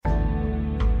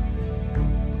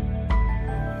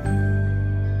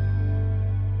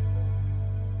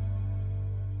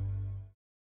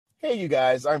Hey, you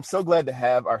guys, I'm so glad to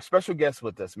have our special guest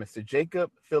with us, Mr. Jacob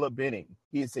Philip Benning.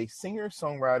 He is a singer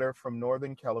songwriter from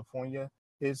Northern California.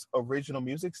 His original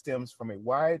music stems from a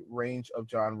wide range of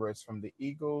genres, from the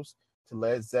Eagles to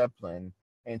Led Zeppelin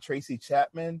and Tracy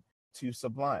Chapman to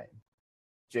Sublime.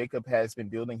 Jacob has been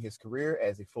building his career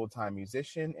as a full time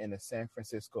musician in the San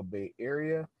Francisco Bay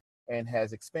Area and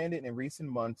has expanded in recent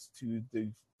months to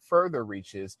the further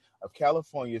reaches of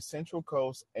California's Central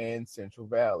Coast and Central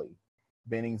Valley.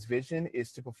 Benning's vision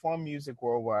is to perform music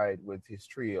worldwide with his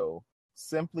trio,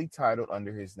 simply titled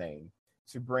under his name,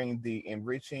 to bring the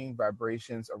enriching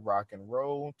vibrations of rock and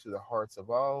roll to the hearts of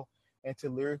all, and to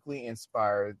lyrically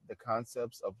inspire the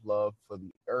concepts of love for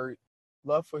the earth,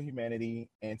 love for humanity,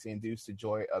 and to induce the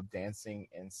joy of dancing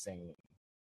and singing.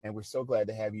 And we're so glad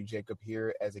to have you, Jacob,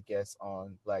 here as a guest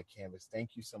on Black Canvas.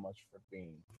 Thank you so much for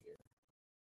being here.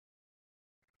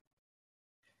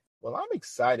 Well, I'm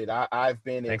excited. I've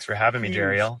been a Thanks for having me, huge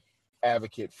Jeriel.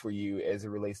 advocate for you as it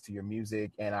relates to your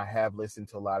music, and I have listened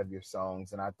to a lot of your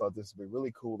songs, and I thought this would be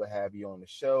really cool to have you on the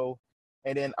show.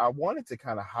 And then I wanted to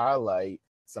kind of highlight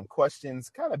some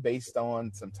questions kind of based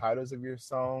on some titles of your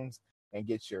songs and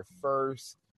get your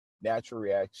first natural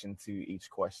reaction to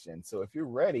each question. So if you're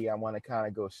ready, I want to kind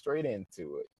of go straight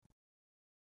into it.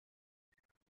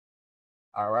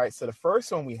 All right. So the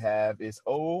first one we have is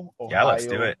Oh, Yeah, let's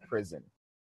do Ohio it. Prison.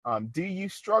 Do you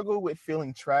struggle with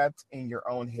feeling trapped in your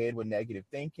own head with negative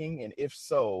thinking? And if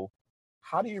so,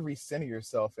 how do you recenter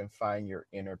yourself and find your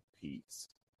inner peace?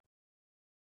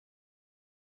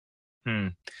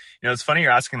 It's funny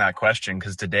you're asking that question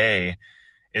because today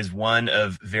is one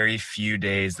of very few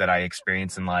days that I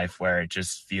experience in life where it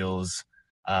just feels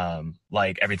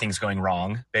like everything's going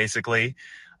wrong, basically.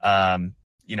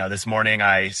 This morning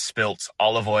I spilt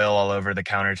olive oil all over the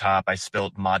countertop. I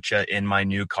spilt matcha in my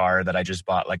new car that I just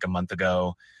bought like a month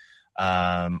ago,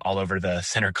 all over the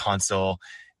center console.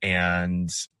 And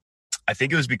I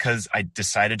think it was because I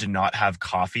decided to not have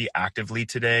coffee actively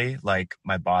today. Like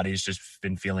my body's just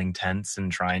been feeling tense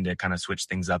and trying to kind of switch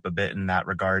things up a bit in that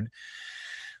regard.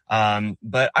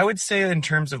 But I would say in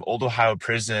terms of Old Ohio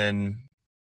Prison,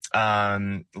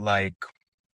 like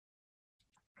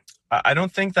I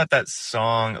don't think that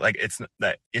song, like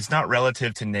it's not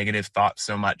relative to negative thoughts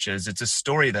so much as it's a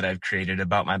story that I've created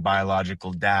about my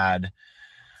biological dad,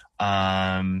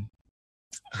 um,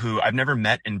 who I've never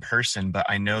met in person, but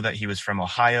I know that he was from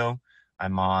Ohio. My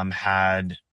mom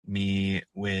had me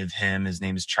with him. His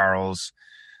name is Charles.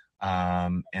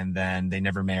 And then they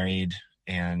never married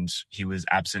and he was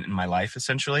absent in my life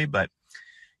essentially. But,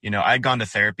 I'd gone to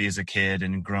therapy as a kid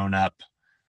and grown up.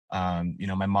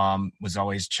 My mom was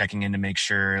always checking in to make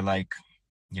sure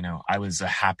I was a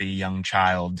happy young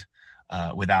child,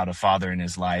 without a father in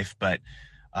his life. But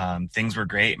things were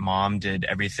great. Mom did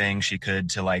everything she could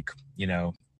to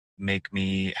make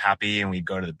me happy, and we'd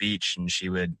go to the beach and she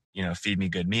would, feed me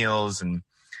good meals. And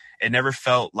it never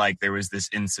felt like there was this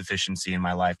insufficiency in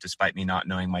my life despite me not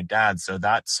knowing my dad. So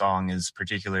that song is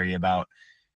particularly about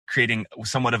creating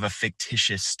somewhat of a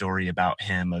fictitious story about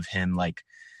him, of him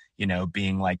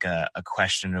being like a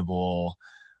questionable,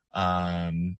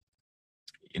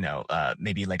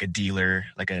 maybe like a dealer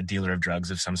of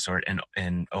drugs of some sort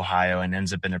in Ohio, and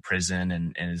ends up in a prison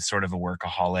and is sort of a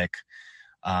workaholic.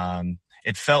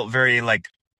 It felt very like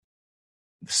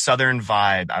Southern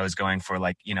vibe I was going for,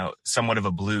 somewhat of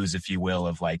a blues, if you will,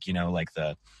 of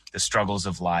the struggles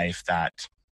of life that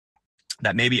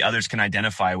maybe others can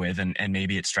identify with, and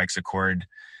maybe it strikes a chord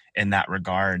in that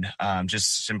regard,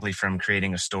 just simply from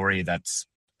creating a story that's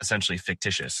essentially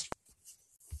fictitious.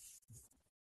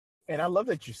 And I love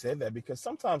that you said that because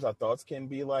sometimes our thoughts can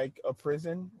be like a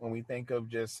prison when we think of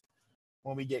just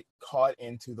when we get caught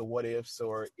into the what ifs,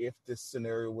 or if this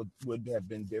scenario would have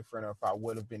been different, or if I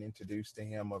would have been introduced to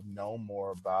him or known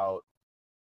more about,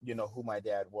 who my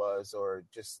dad was, or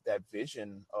just that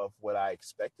vision of what I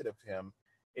expected of him.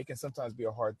 It can sometimes be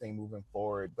a hard thing moving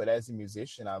forward. But as a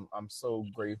musician, I'm so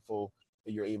grateful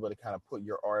that you're able to kind of put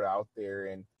your art out there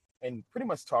and pretty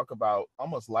much talk about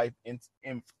almost life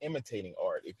imitating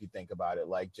art, if you think about it,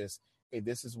 like just, hey,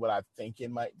 this is what I think it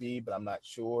might be, but I'm not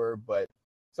sure. But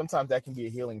sometimes that can be a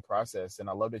healing process. And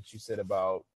I love that you said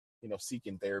about,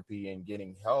 seeking therapy and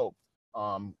getting help,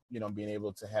 being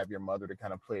able to have your mother to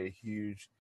kind of play a huge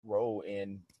role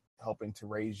in helping to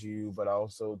raise you, but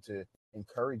also to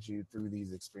encourage you through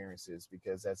these experiences.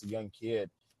 Because as a young kid,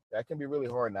 that can be really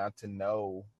hard not to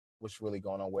know what's really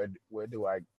going on. Where do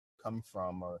I come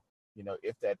from? Or,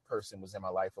 if that person was in my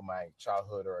life, or my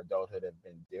childhood or adulthood have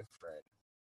been different.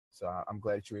 So I'm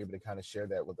glad that you were able to kind of share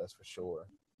that with us for sure.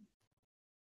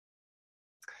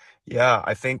 Yeah,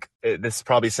 I think this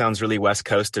probably sounds really West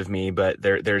Coast of me, but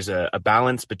there's a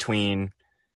balance between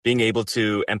being able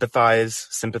to empathize,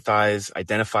 sympathize,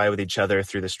 identify with each other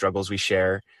through the struggles we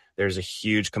share. There's a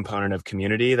huge component of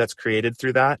community that's created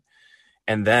through that.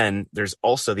 And then there's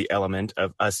also the element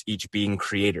of us each being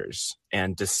creators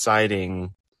and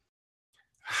deciding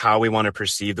how we want to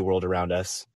perceive the world around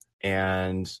us.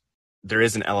 And there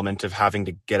is an element of having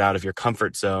to get out of your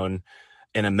comfort zone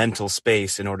in a mental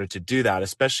space in order to do that,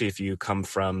 especially if you come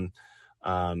from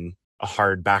a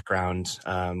hard background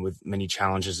with many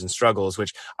challenges and struggles,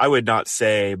 which I would not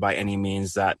say by any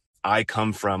means that I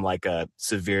come from like a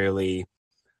severely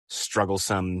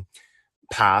strugglesome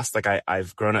past. Like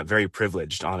I've grown up very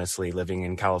privileged, honestly, living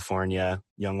in California,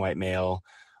 young white male.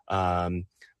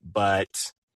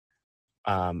 But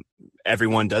um,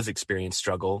 everyone does experience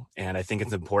struggle, and I think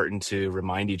it's important to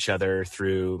remind each other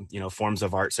through forms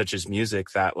of art such as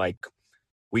music that like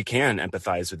we can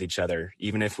empathize with each other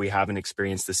even if we haven't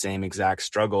experienced the same exact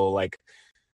struggle. Like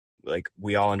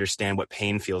we all understand what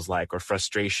pain feels like, or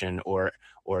frustration, or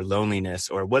loneliness,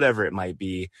 or whatever it might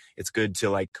be. It's good to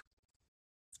like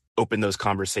open those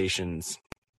conversations.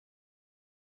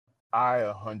 I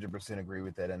 100% agree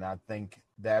with that. And I think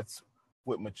that's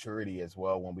with maturity as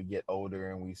well. When we get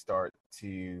older and we start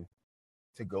to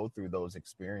go through those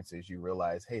experiences, you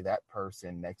realize, hey, that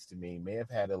person next to me may have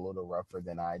had a little rougher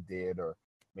than I did, or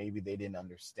maybe they didn't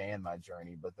understand my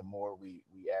journey. But the more we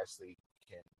actually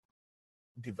can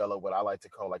develop what I like to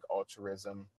call like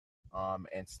altruism,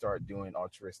 and start doing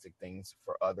altruistic things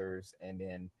for others, and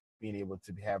then being able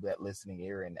to have that listening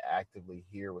ear and actively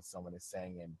hear what someone is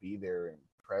saying and be there and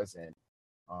present,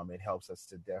 it helps us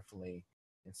to definitely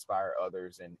inspire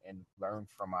others and learn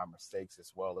from our mistakes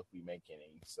as well if we make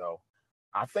any. So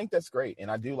I think that's great.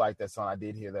 And I do like that song. I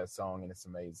did hear that song and it's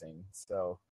amazing.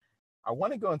 So I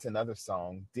want to go into another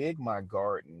song, Dig My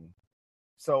Garden.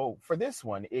 So, for this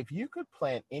one, if you could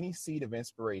plant any seed of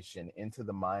inspiration into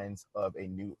the minds of a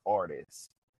new artist,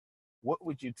 what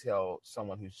would you tell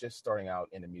someone who's just starting out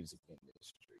in the music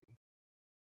industry?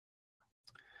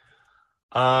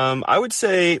 I would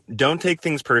say don't take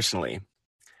things personally.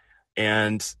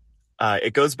 And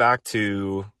it goes back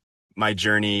to my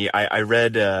journey. I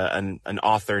read an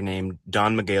author named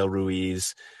Don Miguel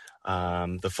Ruiz,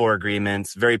 The Four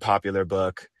Agreements, very popular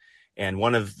book. And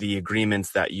one of the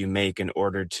agreements that you make in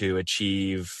order to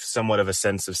achieve somewhat of a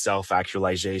sense of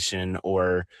self-actualization,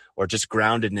 or just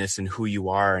groundedness in who you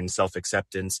are and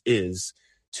self-acceptance, is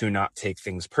to not take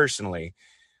things personally.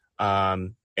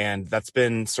 And that's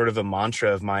been sort of a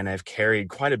mantra of mine I've carried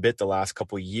quite a bit the last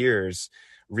couple of years,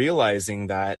 realizing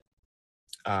that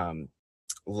um,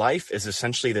 life is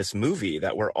essentially this movie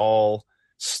that we're all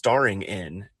starring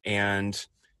in, and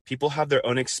people have their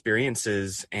own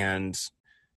experiences and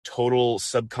total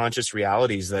subconscious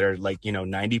realities that are like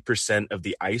 90% of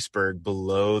the iceberg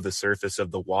below the surface of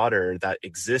the water that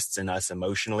exists in us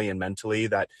emotionally and mentally,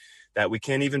 that we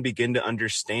can't even begin to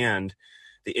understand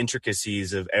the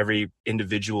intricacies of every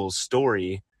individual's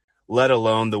story, let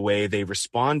alone the way they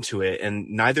respond to it. And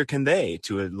neither can they,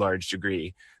 to a large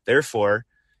degree. Therefore,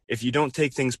 if you don't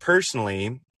take things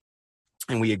personally,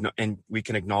 and we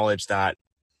can acknowledge that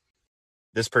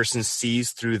this person sees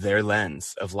through their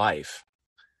lens of life,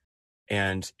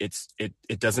 and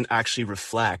it doesn't actually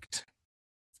reflect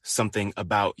something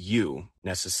about you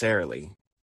necessarily,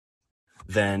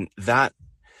 then that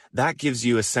gives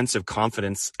you a sense of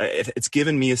confidence. It's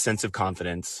given me a sense of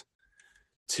confidence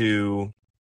to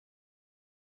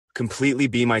completely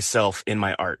be myself in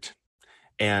my art.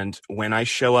 And when I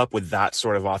show up with that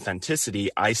sort of authenticity,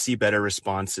 I see better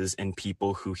responses in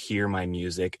people who hear my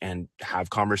music and have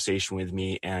conversation with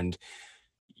me, and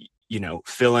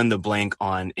fill in the blank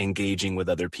on engaging with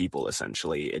other people.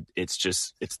 Essentially,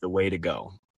 it's the way to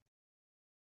go.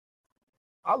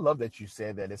 I love that you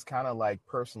said that. It's kind of like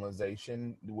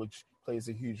personalization, which plays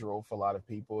a huge role for a lot of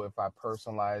people. If I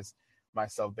personalize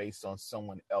myself based on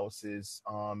someone else's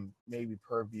maybe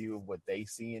purview of what they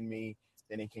see in me,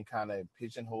 then it can kind of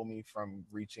pigeonhole me from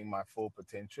reaching my full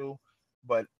potential.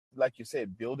 But like you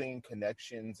said, building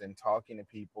connections and talking to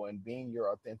people and being your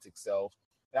authentic self.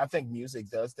 And I think music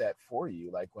does that for you.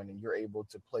 Like when you're able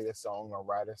to play a song or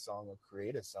write a song or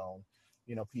create a song,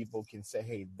 people can say,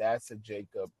 hey, that's a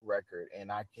Jacob record.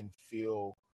 And I can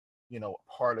feel,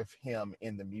 part of him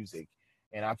in the music.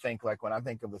 And I think like when I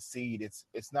think of a seed,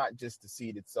 it's not just the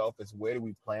seed itself, it's where do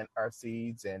we plant our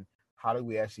seeds and how do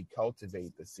we actually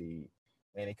cultivate the seed?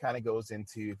 And it kind of goes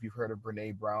into, if you've heard of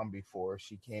Brene Brown before,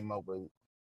 she came up with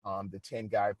the 10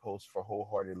 guideposts for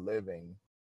wholehearted living.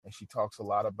 And she talks a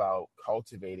lot about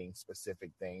cultivating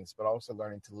specific things, but also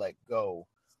learning to let go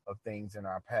of things in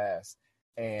our past.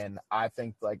 And I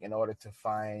think like in order to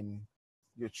find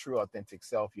your true authentic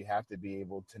self, you have to be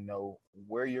able to know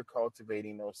where you're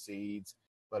cultivating those seeds,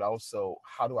 but also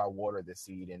how do I water the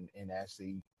seed, and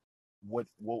actually what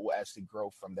will actually grow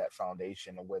from that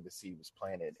foundation of where the seed was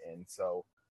planted. And so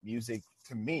music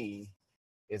to me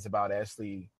is about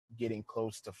actually getting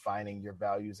close to finding your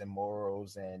values and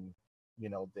morals, and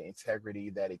the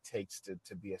integrity that it takes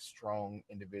to be a strong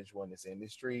individual in this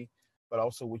industry, but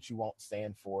also what you won't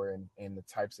stand for, and the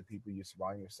types of people you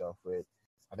surround yourself with,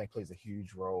 I think plays a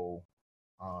huge role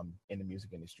in the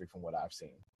music industry from what I've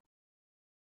seen.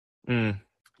 Mm.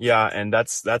 Yeah, and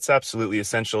that's absolutely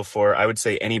essential for, I would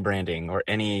say, any branding or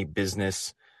any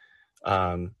business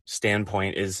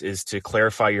standpoint is to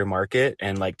clarify your market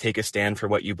and like take a stand for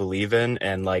what you believe in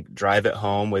and like drive it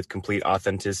home with complete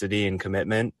authenticity and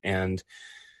commitment, and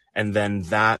then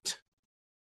that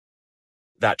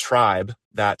tribe,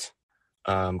 that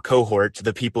cohort,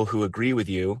 the people who agree with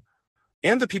you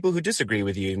and the people who disagree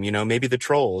with you, maybe the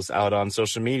trolls out on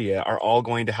social media, are all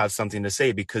going to have something to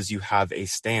say because you have a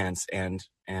stance,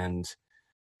 and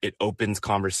it opens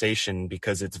conversation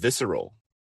because it's visceral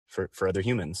for other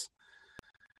humans.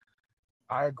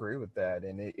 I agree with that.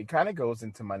 And it kind of goes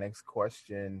into my next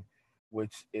question,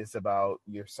 which is about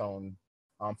your song,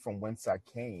 From Whence I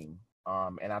Came.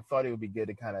 And I thought it would be good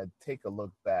to kind of take a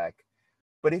look back.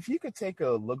 But if you could take a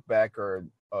look back, or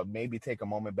maybe take a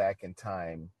moment back in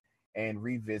time and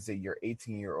revisit your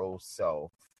 18-year-old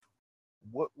self,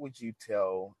 what would you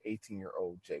tell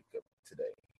 18-year-old Jacob today?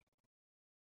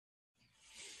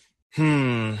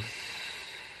 Hmm.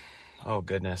 Oh,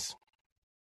 goodness.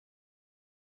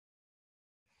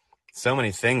 So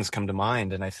many things come to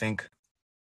mind. And I think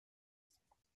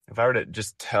if I were to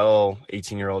just tell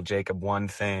 18-year-old Jacob one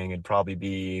thing, it'd probably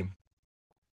be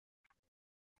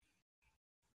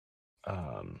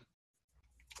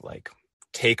like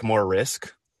take more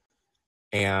risk,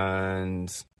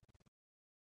 and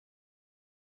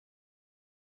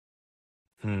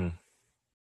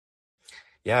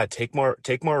take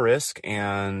more risk,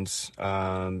 and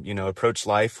approach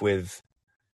life with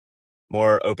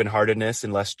more open-heartedness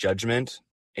and less judgment.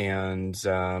 And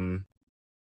I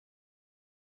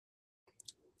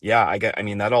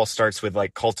mean, that all starts with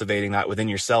like cultivating that within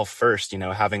yourself first,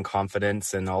 having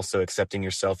confidence and also accepting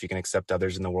yourself. You can accept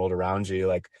others in the world around you.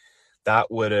 Like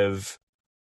that would have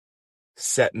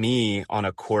set me on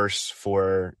a course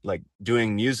for like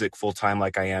doing music full time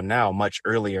like I am now much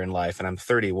earlier in life. And I'm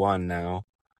 31 now.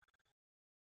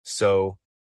 So,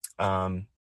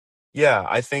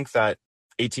 I think that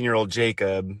 18-year-old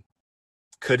Jacob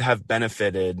could have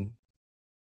benefited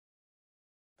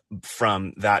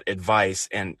from that advice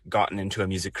and gotten into a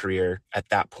music career at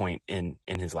that point in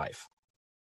his life.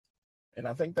 And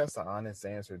I think that's the honest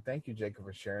answer. Thank you, Jacob,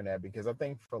 for sharing that, because I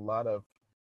think for a lot of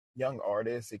young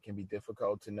artists, it can be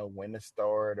difficult to know when to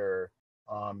start, or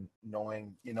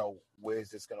knowing, where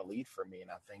is this going to lead for me.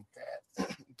 And I think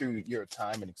that through your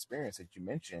time and experience that you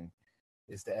mentioned,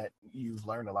 is that you've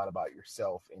learned a lot about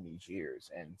yourself in these years.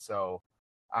 And so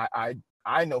I, I,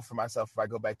 I know for myself, if I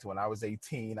go back to when I was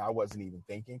 18, I wasn't even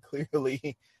thinking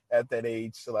clearly at that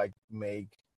age to like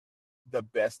make the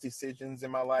best decisions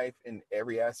in my life in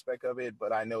every aspect of it.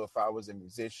 But I know if I was a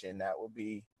musician, that would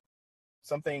be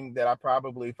something that I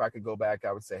probably, if I could go back,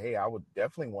 I would say, hey, I would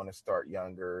definitely want to start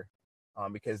younger,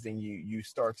 because then you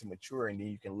start to mature, and then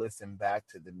you can listen back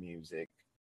to the music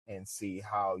and see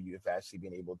how you have actually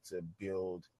been able to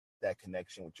build that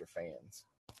connection with your fans.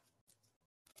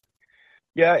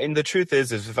 Yeah, and the truth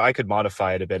is if I could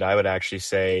modify it a bit, I would actually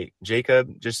say,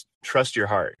 Jacob, just trust your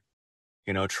heart.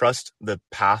 Trust the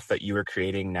path that you are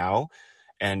creating now,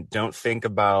 and don't think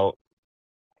about,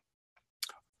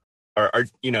 or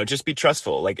just be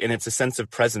trustful. Like, and it's a sense of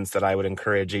presence that I would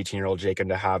encourage 18-year-old Jacob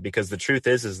to have, because the truth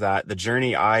is that the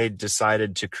journey I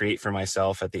decided to create for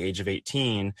myself at the age of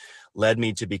 18 led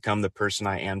me to become the person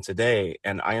I am today,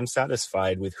 and I am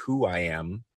satisfied with who I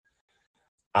am.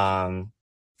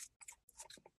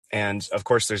 And of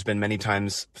course, there's been many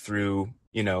times through,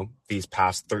 these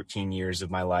past 13 years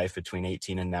of my life between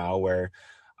 18 and now where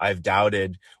I've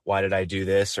doubted, why did I do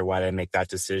this? Or why did I make that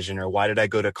decision? Or why did I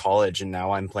go to college and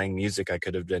now I'm playing music? I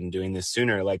could have been doing this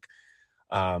sooner. Like,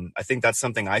 I think that's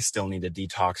something I still need to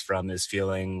detox from, is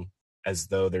feeling as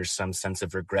though there's some sense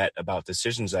of regret about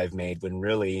decisions I've made, when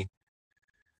really,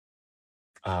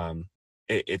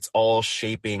 it's all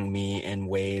shaping me in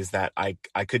ways that I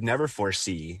could never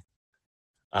foresee,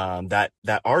 that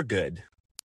are good.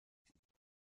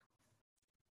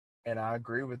 And I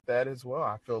agree with that as well.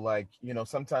 I feel like,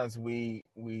 sometimes we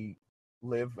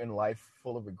live in life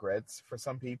full of regrets for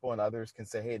some people, and others can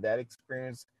say, hey, that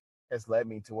experience has led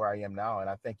me to where I am now. And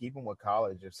I think even with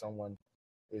college, if someone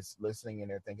is listening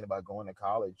and they're thinking about going to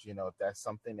college, if that's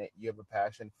something that you have a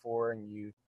passion for and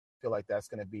you feel like that's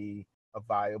going to be a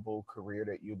viable career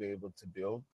that you'll be able to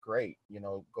build, great,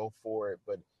 go for it.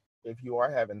 But if you are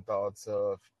having thoughts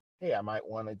of, hey, I might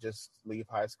want to just leave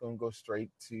high school and go straight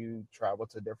to travel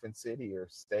to a different city or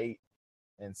state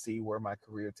and see where my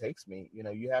career takes me,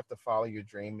 you have to follow your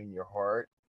dream in your heart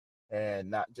and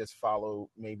not just follow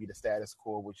maybe the status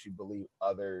quo, which you believe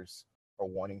others are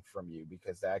wanting from you,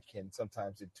 because that can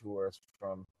sometimes deter us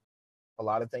from a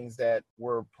lot of things that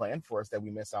were planned for us that we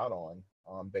miss out on,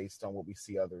 based on what we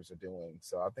see others are doing.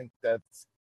 So I think that's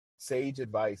sage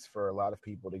advice for a lot of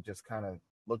people to just kind of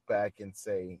look back and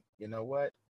say, you know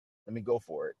what, let me go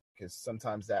for it, because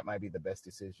sometimes that might be the best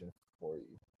decision for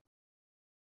you.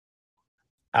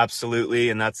 Absolutely.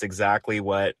 And that's exactly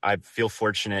what I feel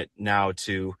fortunate now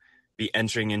to be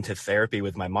entering into therapy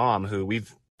with my mom, who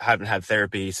we've haven't had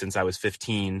therapy since I was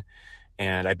 15.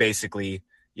 And I basically,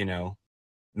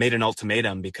 made an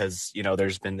ultimatum because,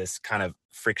 there's been this kind of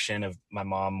friction of my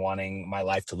mom wanting my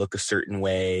life to look a certain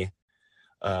way,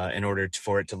 in order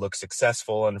for it to look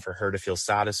successful and for her to feel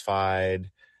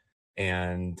satisfied.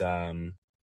 And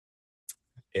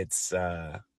it's,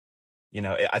 I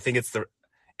think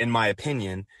in my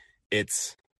opinion,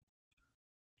 it's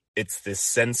this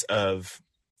sense of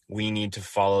we need to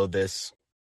follow this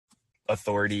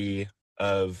authority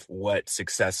of what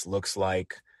success looks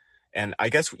like. And I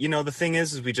guess, the thing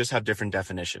is we just have different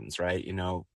definitions, right?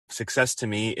 Success to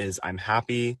me is I'm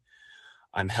happy,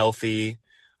 I'm healthy,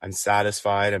 I'm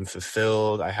satisfied, I'm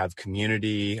fulfilled, I have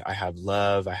community, I have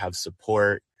love, I have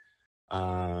support.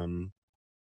 And,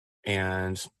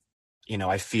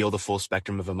 I feel the full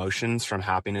spectrum of emotions from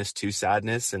happiness to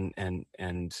sadness and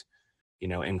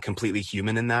am completely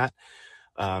human in that.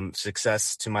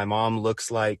 Success to my mom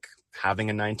looks like having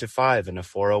a 9-to-5 and a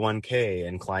 401k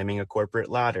and climbing a corporate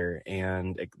ladder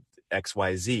and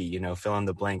XYZ, fill in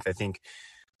the blank. I think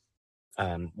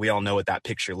we all know what that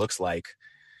picture looks like.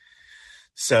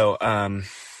 So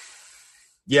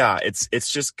yeah,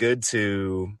 it's just good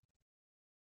to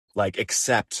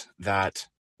accept that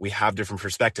we have different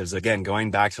perspectives. Again,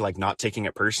 going back to not taking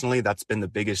it personally, that's been the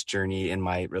biggest journey in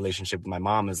my relationship with my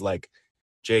mom is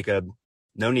Jacob,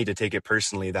 no need to take it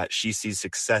personally that she sees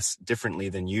success differently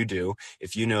than you do.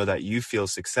 If you know that you feel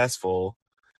successful,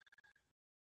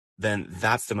 then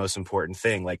that's the most important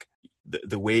thing.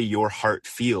 The way your heart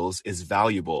feels is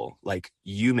valuable.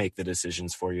 You make the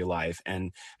decisions for your life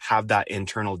and have that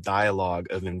internal dialogue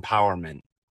of empowerment.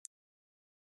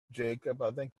 Jacob,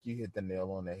 I think you hit the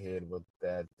nail on the head with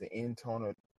that. The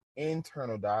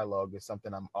internal dialogue is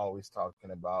something I'm always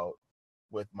talking about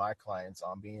with my clients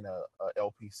on being a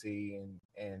LPC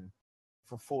and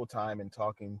for full time and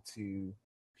talking to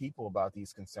people about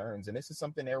these concerns. And this is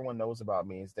something everyone knows about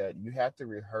me, is that you have to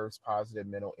rehearse positive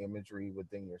mental imagery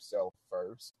within yourself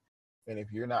first. And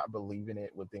if you're not believing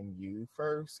it within you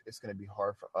first, it's going to be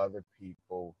hard for other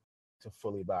people to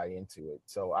fully buy into it.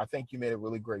 So I think you made a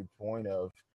really great point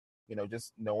of,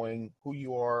 just knowing who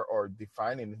you are or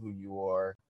defining who you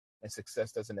are. And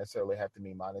success doesn't necessarily have to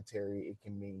mean monetary. It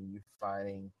can mean you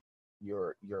finding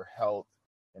your health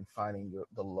and finding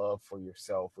the love for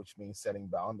yourself, which means setting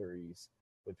boundaries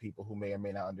with people who may or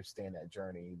may not understand that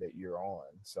journey that you're on.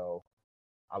 So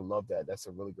I love that. That's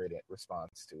a really great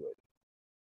response to it.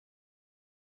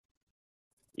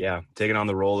 Yeah, taking on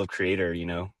the role of creator,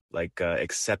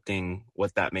 accepting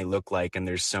what that may look like. And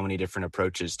there's so many different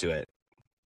approaches to it.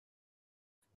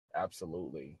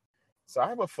 Absolutely. So I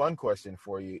have a fun question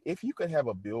for you. If you could have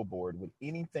a billboard with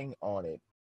anything on it,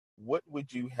 what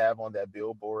would you have on that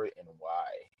billboard and why?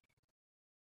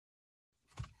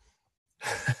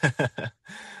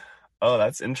 Oh,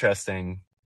 that's interesting.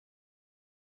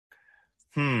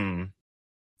 What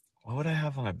would I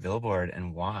have on a billboard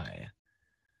and why?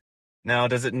 Now,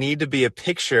 does it need to be a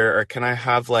picture or can I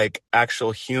have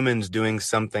actual humans doing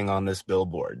something on this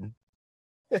billboard?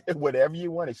 Whatever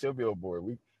you want, it's your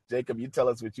billboard. Jacob, you tell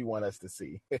us what you want us to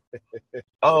see.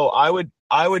 Oh,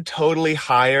 I would totally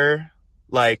hire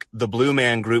the Blue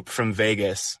Man Group from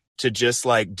Vegas to just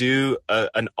do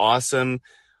an awesome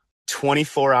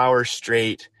 24-hour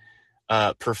straight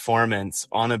performance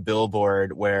on a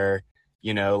billboard where,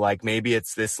 maybe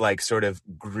it's this sort of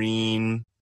green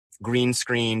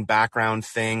screen background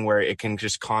thing where it can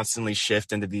just constantly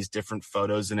shift into these different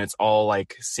photos and it's all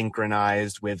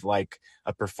synchronized with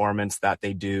a performance that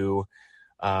they do.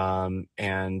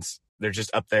 And they're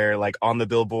just up there on the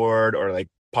billboard or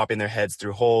popping their heads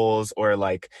through holes or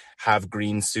have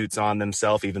green suits on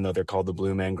themselves, even though they're called the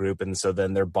Blue Man Group. And so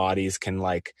then their bodies can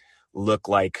look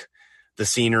like the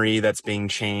scenery that's being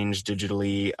changed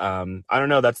digitally. I don't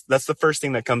know. That's the first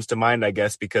thing that comes to mind, I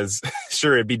guess, because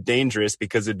sure, it'd be dangerous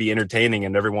because it'd be entertaining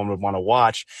and everyone would want to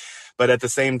watch. But at the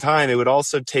same time, it would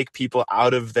also take people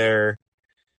out of their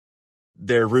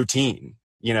routine,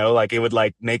 like it would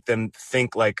like make them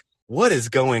think like, what is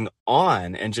going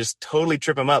on, and just totally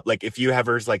trip them up. Like if you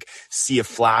ever like see a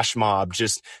flash mob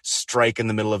just strike in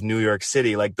the middle of New York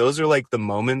City, like those are like the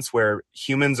moments where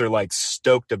humans are like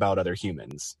stoked about other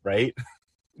humans, right?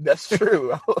 That's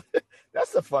true.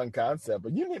 That's a fun concept,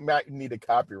 but might need to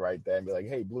copyright that and be like,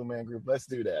 hey, Blue Man Group, let's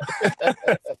do that.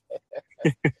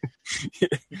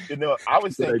 I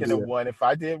was thinking of one. If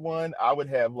I did one, I would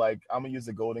have like, I'm gonna use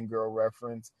a Golden Girl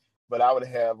reference, but I would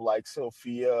have like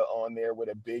Sophia on there with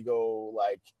a big old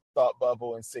like thought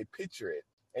bubble and say picture it,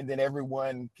 and then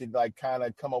everyone could like kind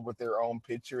of come up with their own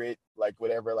picture it, like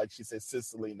whatever, like she said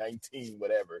Sicily 19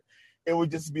 whatever. It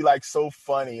would just be like so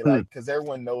funny, like because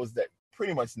everyone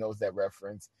pretty much knows that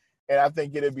reference. And I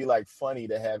think it'd be like funny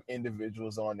to have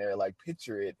individuals on there like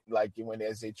picture it, like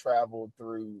as they travel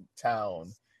through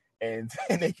town, and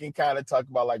they can kind of talk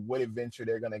about like what adventure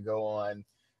they're gonna go on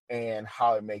and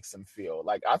how it makes them feel.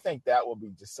 Like I think that would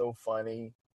be just so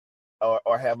funny.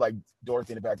 Or have like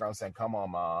Dorothy in the background saying, "Come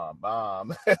on,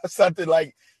 mom," something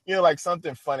like like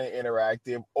something fun and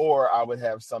interactive. Or I would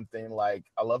have something like,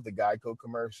 I love the Geico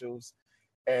commercials,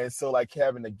 and so like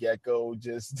having the gecko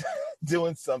just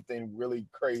doing something really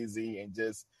crazy and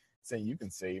just saying you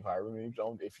can save however many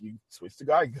if you switch to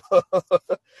Geico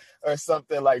or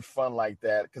something like fun like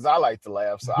that. Because I like to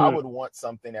laugh, so I would want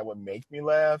something that would make me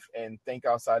laugh and think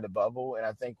outside the bubble. And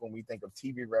I think when we think of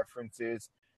TV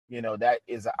references, that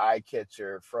is an eye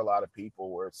catcher for a lot of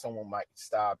people where someone might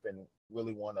stop and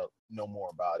really want to know more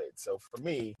about it. So for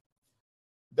me,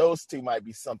 those two might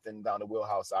be something down the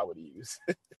wheelhouse I would use.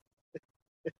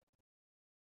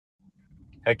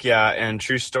 Heck yeah. And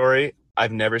true story,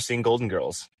 I've never seen Golden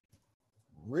Girls.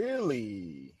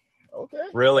 Really? Okay.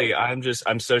 Really,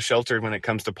 I'm so sheltered when it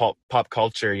comes to pop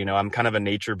culture. I'm kind of a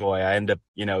nature boy. I end up,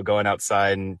 going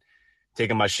outside and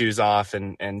taking my shoes off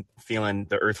and feeling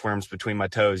the earthworms between my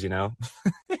toes,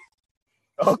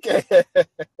 Okay.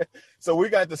 So we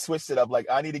got to switch it up. Like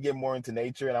I need to get more into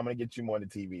nature and I'm going to get you more into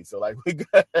TV. So like we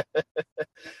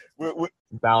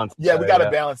balance. Yeah, we got to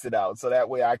balance it out. So that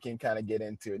way I can kind of get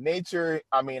into it. Nature,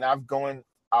 I mean, I've gone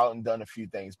out and done a few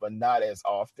things, but not as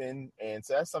often. And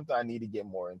so that's something I need to get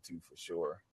more into for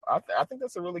sure. I think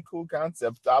that's a really cool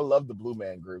concept. I love the Blue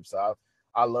Man Group. So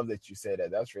I love that you said that.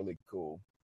 That's really cool.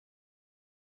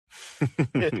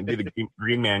 Be the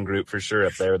Green Man Group for sure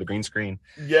up there, the green screen.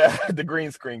 Yeah, the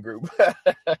green screen group.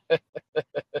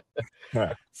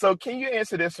 So can you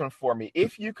answer this one for me?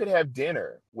 If you could have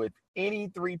dinner with any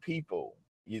three people,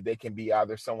 they can be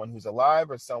either someone who's alive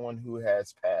or someone who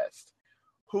has passed,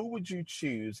 who would you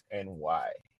choose and why?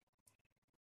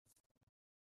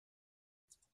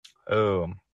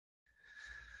 Oh,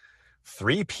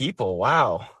 three people.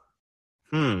 Wow.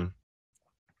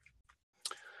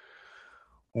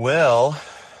 Well,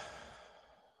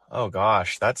 oh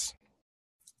gosh, that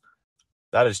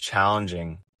is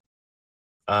challenging.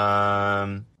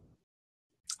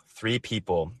 Three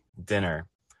people, dinner.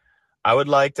 I would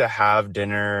like to have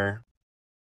dinner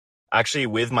actually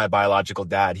with my biological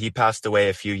dad. He passed away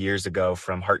a few years ago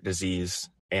from heart disease.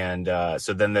 And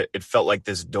so then it felt like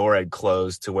this door had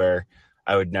closed to where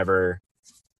I would never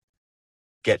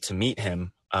get to meet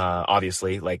him.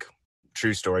 Obviously, like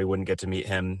true story, wouldn't get to meet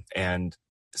him. And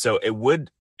so it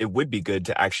would be good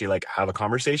to actually like have a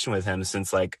conversation with him,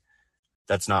 since like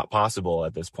that's not possible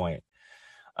at this point.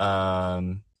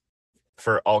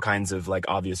 For all kinds of like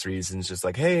obvious reasons, just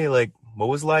like, hey, like what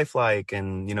was life like?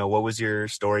 And, what was your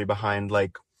story behind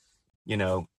like,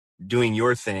 doing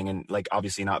your thing and like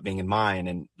obviously not being in mine,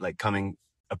 and like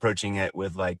approaching it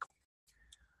with like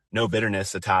no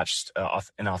bitterness attached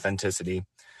and authenticity.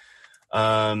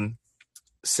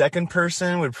 Second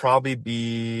person would probably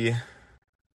be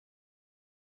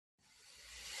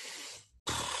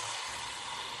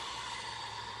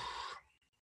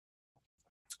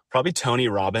Tony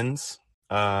Robbins.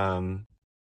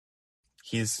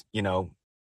 He's,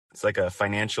 it's like a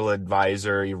financial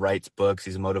advisor. He writes books.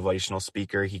 He's a motivational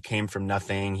speaker. He came from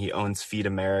nothing. He owns Feed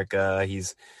America.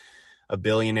 He's a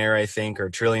billionaire, I think, or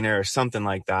trillionaire or something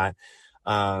like that.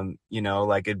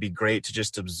 Like it'd be great to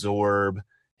just absorb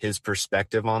his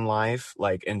perspective on life,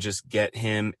 like, and just get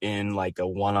him in like a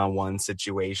one-on-one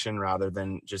situation rather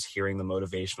than just hearing the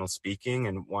motivational speaking,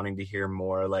 and wanting to hear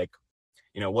more like,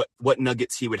 what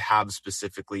nuggets he would have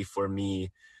specifically for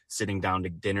me sitting down to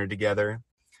dinner together.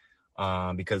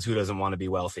 Because who doesn't want to be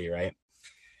wealthy, right?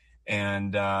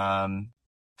 And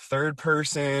Third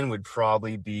person would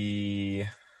probably be,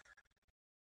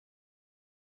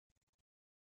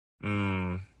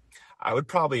 I would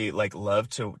probably like love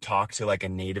to talk to like a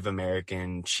Native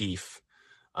American chief,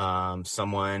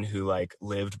 someone who like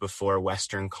lived before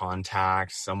Western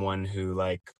contact, someone who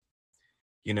like,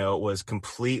 was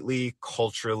completely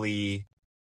culturally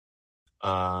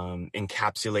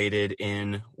encapsulated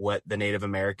in what the Native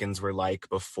Americans were like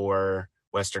before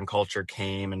Western culture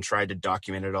came, and tried to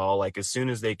document it all. Like as soon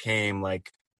as they came,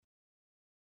 like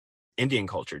Indian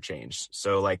culture changed.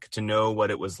 So like to know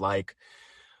what it was like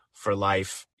for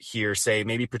life here, say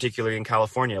maybe particularly in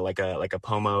California, like a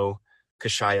Pomo,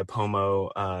 Kashaya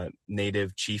Pomo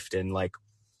native chieftain, like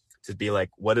to be like,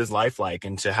 what is life like?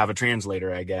 And to have a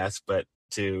translator, I guess, but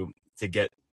to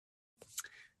get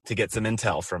some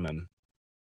intel from him.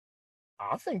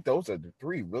 I think those are the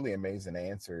three really amazing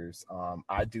answers.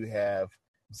 I do have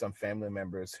some family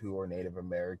members who are Native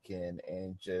American,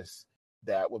 and just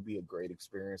that would be a great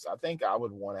experience. I think I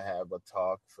would want to have a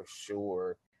talk for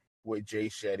sure with Jay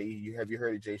Shetty. Have you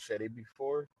heard of Jay Shetty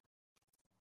before?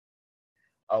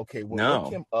 Okay, well, look No.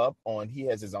 him up on. He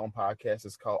has his own podcast.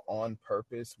 It's called On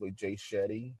Purpose with Jay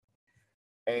Shetty,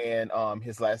 and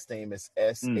his last name is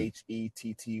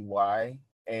Shetty,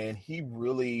 and he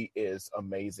really is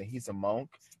amazing. He's a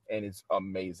monk, and it's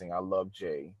amazing. I love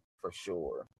Jay for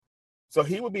sure. So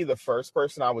he would be the first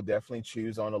person I would definitely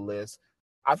choose on the list.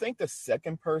 I think the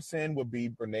second person would be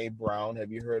Brene Brown.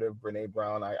 Have you heard of Brene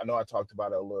Brown? I know I talked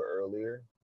about it a little earlier.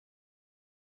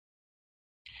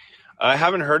 I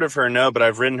haven't heard of her, no, but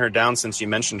I've written her down since you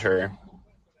mentioned her.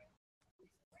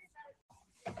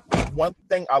 One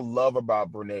thing I love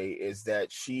about Brene is that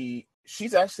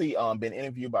she's actually been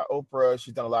interviewed by Oprah.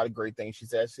 She's done a lot of great things.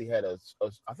 She's actually had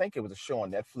I think it was a show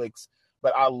on Netflix.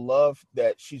 But I love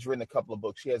that she's written a couple of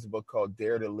books. She has a book called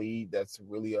Dare to Lead. That's a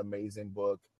really amazing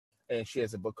book. And she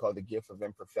has a book called The Gift of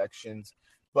Imperfections.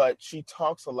 But she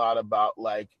talks a lot about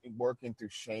like working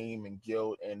through shame and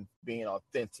guilt and being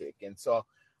authentic. And so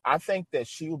I think that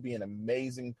she will be an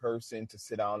amazing person to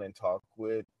sit down and talk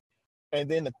with. And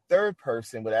then the third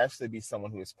person would actually be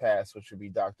someone who has passed, which would be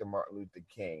Dr. Martin Luther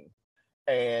King.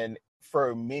 And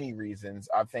for many reasons,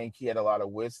 I think he had a lot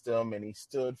of wisdom, and he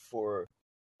stood for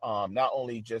not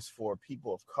only just for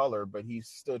people of color, but he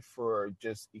stood for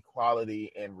just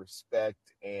equality and respect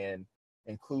and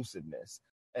inclusiveness.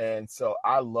 And so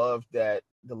I love that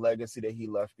the legacy that he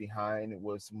left behind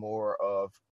was more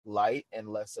of light and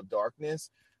less of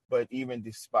darkness. But even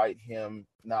despite him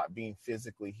not being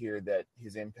physically here, that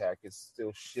his impact is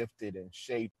still shifted and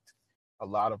shaped a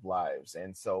lot of lives.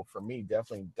 And so for me,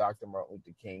 definitely Dr. Martin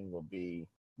Luther King will be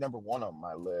number one on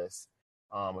my list,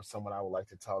 of someone I would like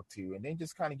to talk to. And then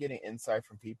just kind of getting insight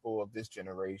from people of this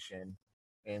generation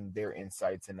and their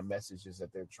insights and the messages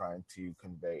that they're trying to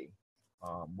convey,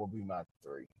 will be my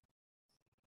three.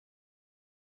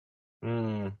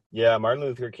 Yeah, Martin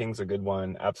Luther King's a good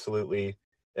one. Absolutely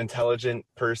intelligent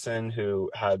person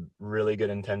who had really good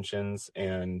intentions,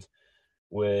 and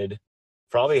would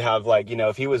probably have like,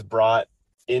 if he was brought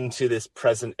into this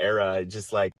present era,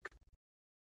 just like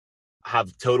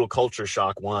have total culture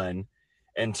shock, one,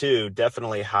 and two,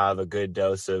 definitely have a good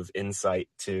dose of insight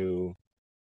to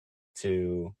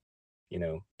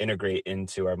integrate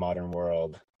into our modern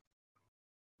world.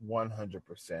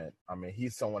 100%. I mean,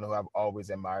 he's someone who I've always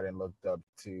admired and looked up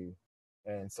to.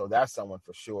 And so that's someone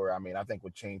for sure. I mean, I think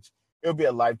it'll be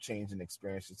a life changing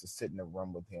experience just to sit in a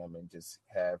room with him and just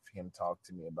have him talk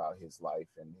to me about his life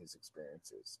and his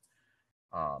experiences.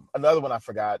 Another one I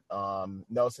forgot,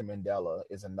 Nelson Mandela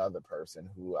is another person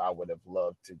who I would have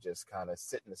loved to just kind of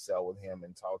sit in the cell with him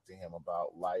and talk to him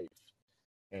about life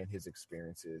and his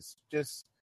experiences. Just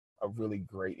a really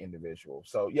great individual.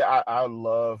 So yeah, I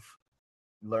love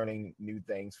learning new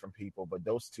things from people, but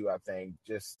those two, I think,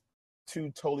 just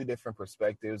two totally different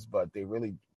perspectives, but they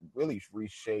really, really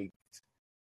reshaped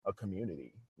a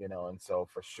community, and so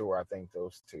for sure, I think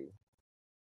those two.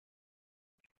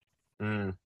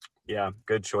 Yeah,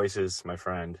 good choices, my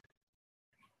friend.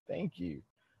 Thank you.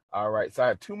 All right, so I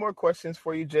have two more questions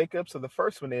for you, Jacob. So the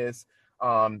first one is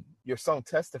your song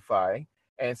Testify.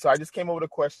 And so I just came up with a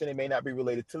question. It may not be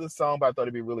related to the song, but I thought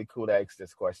it'd be really cool to ask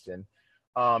this question.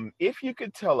 If you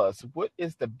could tell us what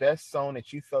is the best song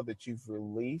that you felt that you've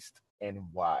released and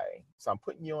why? So I'm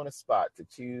putting you on a spot to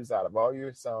choose out of all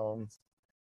your songs,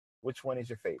 which one is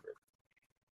your favorite?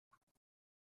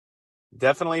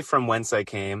 Definitely From Whence I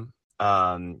Came.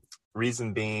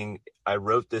 Reason being, I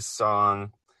wrote this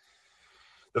song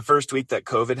the first week that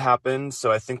COVID happened.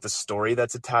 So I think the story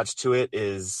that's attached to it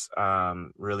is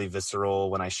really visceral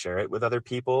when I share it with other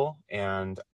people.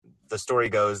 And the story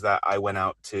goes that I went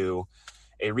out to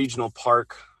a regional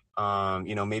park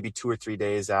maybe 2 or 3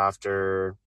 days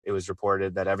after it was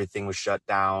reported that everything was shut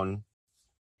down.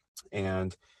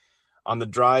 And on the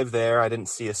drive there, I didn't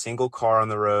see a single car on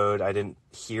the road. I didn't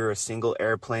hear a single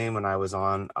airplane when I was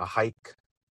on a hike.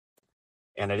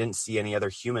 And I didn't see any other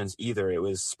humans either. It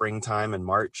was springtime in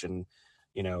March, and,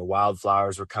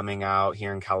 wildflowers were coming out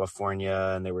here in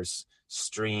California, and there was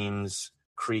streams,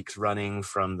 creeks running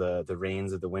from the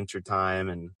rains of the wintertime.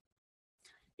 And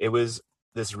it was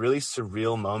this really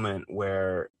surreal moment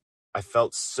where I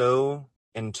felt so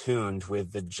in tune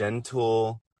with the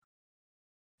gentle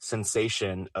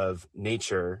sensation of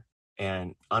nature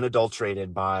and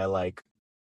unadulterated by like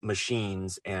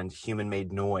machines and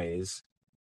human-made noise,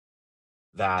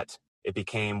 that it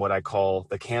became what I call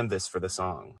the canvas for the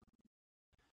song.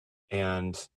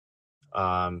 And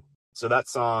so that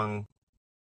song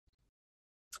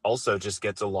also just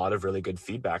gets a lot of really good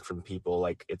feedback from people.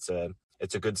 Like it's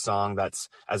a good song that's,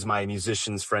 as my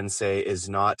musicians friends say, is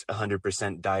not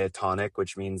 100% diatonic,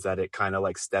 which means that it kind of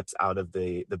like steps out of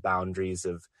the boundaries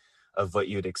of what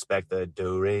you'd expect the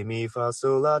do, re, mi, fa,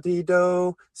 sol, la, ti,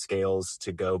 do scales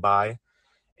to go by.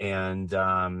 And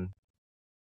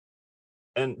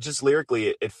just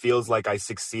lyrically, it feels like I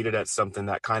succeeded at something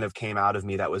that kind of came out of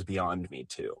me that was beyond me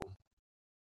too.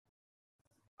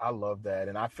 I love that.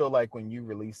 And I feel like when you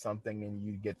release something and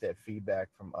you get that feedback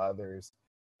from others,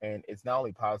 and it's not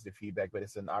only positive feedback, but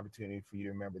it's an opportunity for you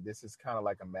to remember this is kind of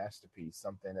like a masterpiece,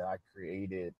 something that I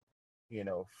created,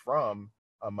 from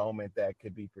a moment that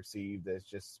could be perceived as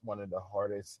just one of the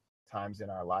hardest times in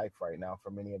our life right now for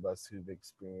many of us who've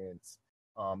experienced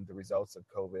the results of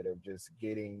COVID, or just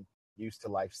getting used to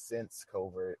life since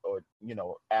COVID, or,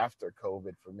 after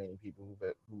COVID for many people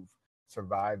who've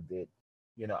survived it.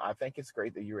 I think it's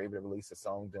great that you were able to release a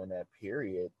song during that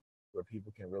period where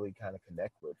people can really kind of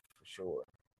connect with, for sure.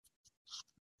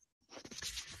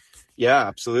 Yeah,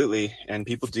 absolutely. And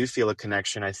people do feel a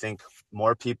connection. I think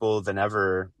more people than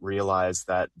ever realize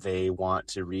that they want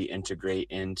to reintegrate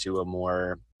into a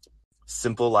more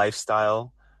simple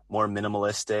lifestyle, more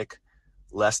minimalistic,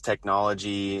 less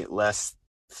technology, less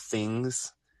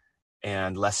things,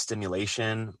 and less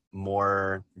stimulation,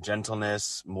 more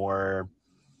gentleness, more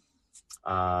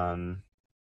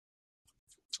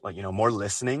more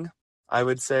listening, I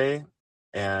would say,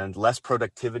 and less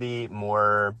productivity,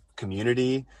 more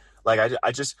community. Like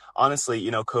I just honestly,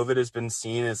 COVID has been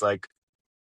seen as like,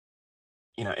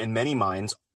 in many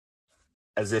minds,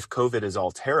 as if COVID is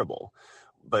all terrible.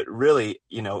 But really,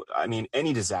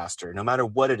 any disaster, no matter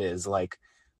what it is, like,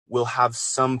 will have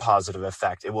some positive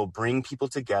effect. It will bring people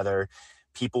together.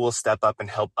 People will step up and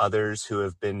help others who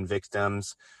have been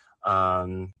victims.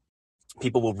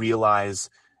 People will realize,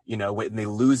 when they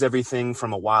lose everything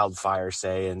from a wildfire,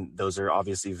 say, and those are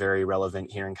obviously very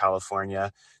relevant here in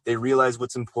California, they realize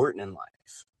what's important in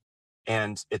life.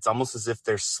 And it's almost as if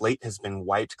their slate has been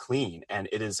wiped clean. And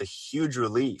it is a huge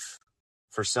relief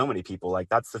for so many people. Like,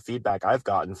 that's the feedback I've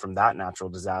gotten from that natural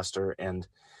disaster. And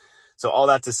so all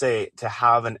that to say, to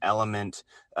have an element,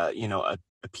 a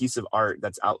piece of art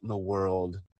that's out in the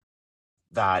world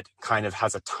that kind of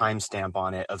has a timestamp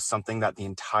on it of something that the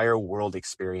entire world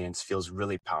experience, feels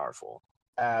really powerful.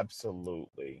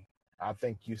 Absolutely. I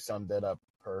think you summed that up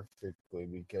perfectly,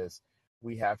 because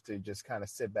we have to just kind of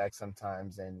sit back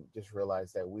sometimes and just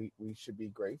realize that we should be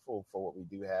grateful for what we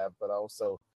do have, but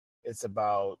also it's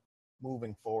about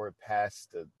moving forward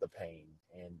past the pain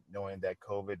and knowing that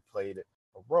COVID played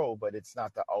a role, but it's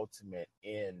not the ultimate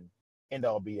end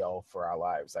all be all for our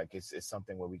lives. Like it's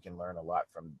something where we can learn a lot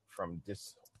from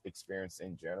this experience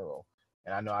in general.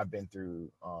 And I know I've been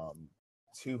through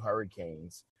two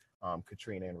hurricanes,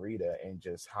 Katrina and Rita, and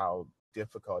just how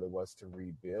difficult it was to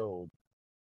rebuild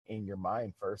in your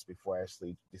mind first before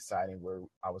actually deciding where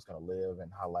I was going to live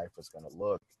and how life was going to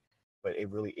look. But it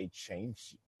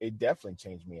definitely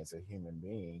changed me as a human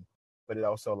being. But it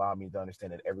also allowed me to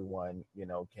understand that everyone,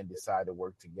 can decide to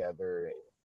work together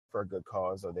for a good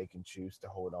cause, or they can choose to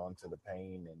hold on to the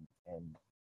pain and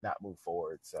not move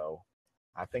forward. So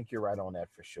I think you're right on that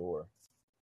for sure.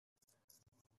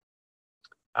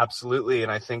 Absolutely.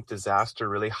 And I think disaster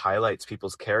really highlights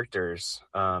people's characters.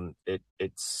 It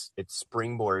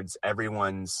springboards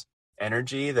everyone's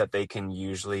energy that they can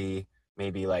usually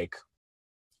maybe like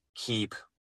keep,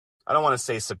 I don't want to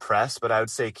say suppressed, but I would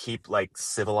say keep like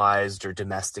civilized or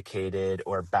domesticated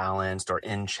or balanced or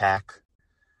in check.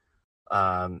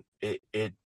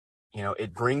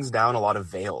 It brings down a lot of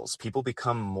veils. People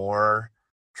become more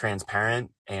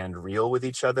transparent and real with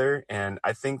each other. And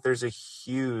I think there's a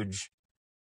huge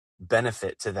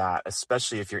benefit to that,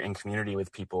 especially if you're in community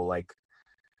with people. Like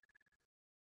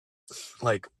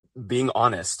being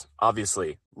honest,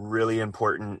 obviously, really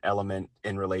important element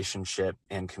in relationship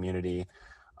and community.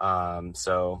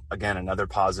 So again, another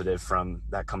positive from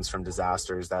that comes from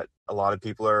disasters that a lot of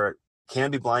people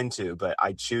can be blind to, but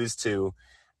I choose to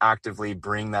actively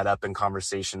bring that up in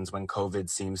conversations when COVID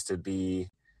seems to be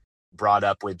brought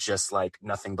up with just like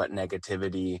nothing but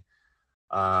negativity.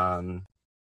 When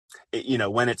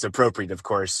it's appropriate, of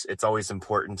course, it's always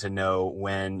important to know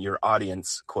when your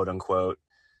audience, quote unquote,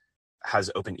 has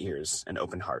open ears and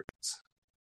open hearts.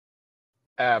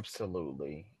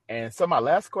 Absolutely. And so my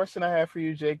last question I have for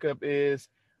you, Jacob, is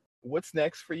what's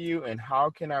next for you and how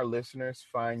can our listeners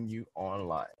find you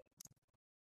online?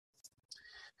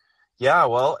 Yeah,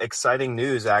 well, exciting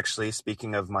news, actually.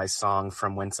 Speaking of my song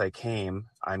From Whence I Came,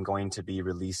 I'm going to be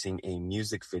releasing a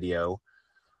music video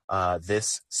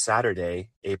this Saturday,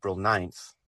 April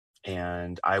 9th.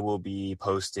 And I will be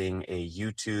posting a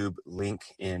YouTube link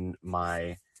in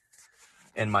my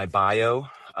bio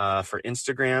for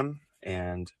Instagram.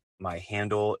 And my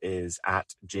handle is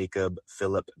at Jacob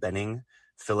Philip Benning.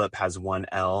 Philip has one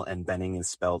L and Benning is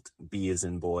spelt B as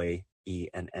in boy,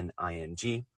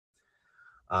 ENNING.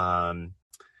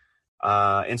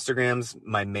 Instagram's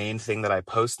my main thing that I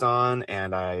post on,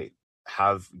 and I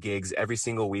have gigs every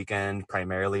single weekend,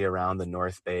 primarily around the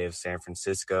North Bay of San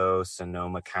Francisco,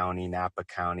 Sonoma County, Napa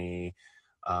County.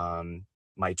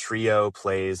 My trio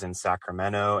plays in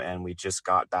Sacramento, and we just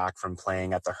got back from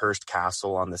playing at the Hearst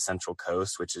Castle on the Central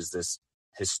Coast, which is this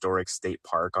historic state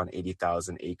park on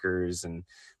 80,000 acres. And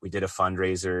we did a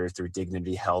fundraiser through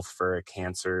Dignity Health for a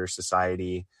cancer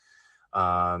society.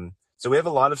 So we have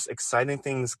a lot of exciting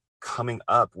things coming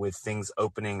up, with things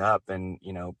opening up and,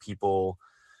 people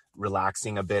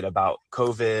relaxing a bit about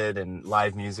COVID, and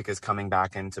live music is coming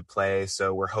back into play.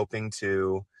 So we're hoping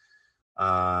to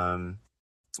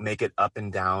make it up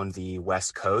and down the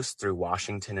West Coast through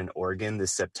Washington and Oregon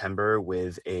this September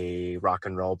with a rock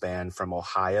and roll band from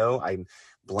Ohio. I'm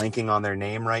blanking on their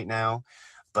name right now,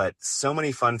 but so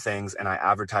many fun things, and I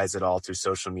advertise it all through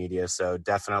social media. So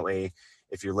definitely,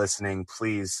 if you're listening,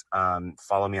 please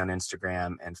follow me on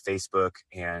Instagram and Facebook,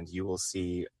 and you will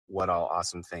see what all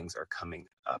awesome things are coming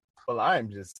up. Well, I'm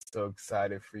just so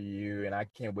excited for you, and I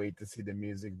can't wait to see the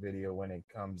music video when it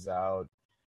comes out.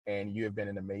 And you have been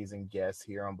an amazing guest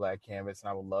here on Black Canvas, and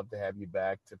I would love to have you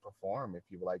back to perform. If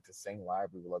you would like to sing live,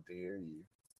 we would love to hear you.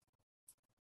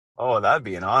 Oh, that'd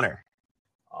be an honor.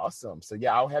 Awesome. So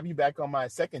yeah, I'll have you back on my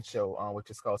second show,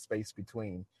 which is called Space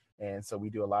Between. And so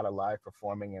we do a lot of live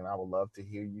performing, and I would love to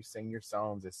hear you sing your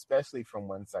songs, especially From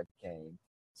Whence I Came.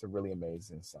 It's a really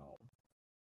amazing song.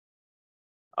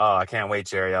 Oh, I can't wait,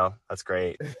 Jeriel. That's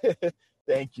great.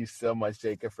 Thank you so much,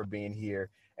 Jacob, for being here.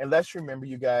 And let's remember,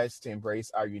 you guys, to embrace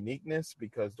our uniqueness,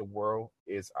 because the world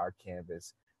is our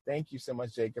canvas. Thank you so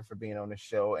much, Jacob, for being on the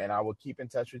show. And I will keep in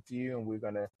touch with you, and we're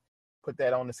going to put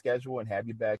that on the schedule and have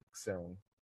you back soon.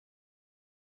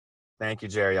 Thank you,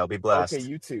 Jeriel. Be blessed. Okay,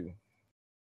 you too.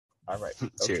 All right.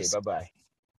 Cheers. Okay, bye-bye.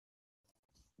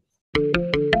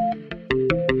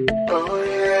 Oh,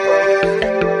 yeah.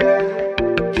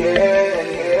 Yeah.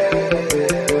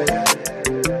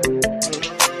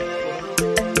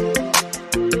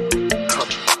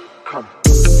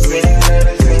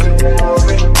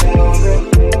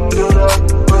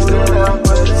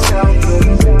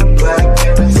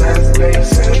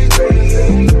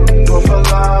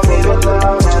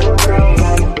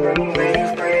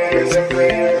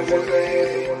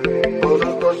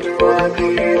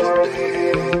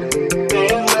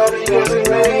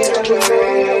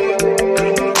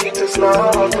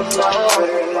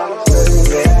 Slow,